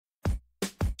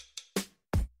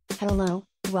Hello,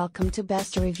 welcome to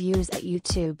Best Reviews at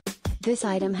YouTube. This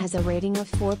item has a rating of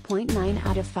 4.9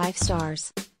 out of 5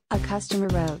 stars. A customer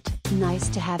wrote, "Nice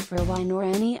to have for wine or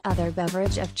any other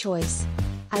beverage of choice.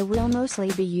 I will mostly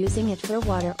be using it for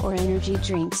water or energy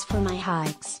drinks for my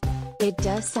hikes. It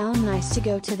does sound nice to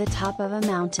go to the top of a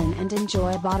mountain and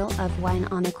enjoy a bottle of wine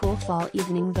on a cool fall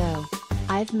evening though.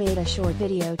 I've made a short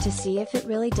video to see if it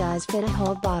really does fit a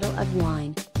whole bottle of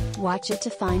wine. Watch it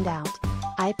to find out.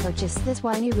 I purchased this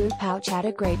Winey Root pouch at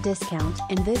a great discount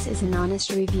and this is an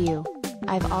honest review.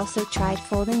 I've also tried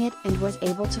folding it and was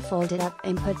able to fold it up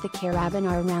and put the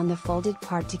Carabiner around the folded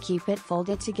part to keep it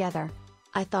folded together.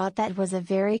 I thought that was a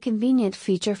very convenient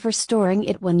feature for storing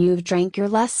it when you've drank your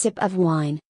last sip of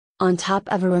wine. On top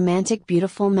of a romantic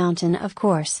beautiful mountain of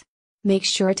course. Make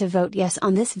sure to vote yes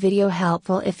on this video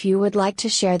helpful if you would like to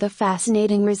share the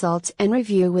fascinating results and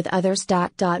review with others.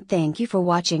 Thank you for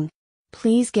watching.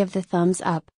 Please give the thumbs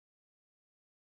up.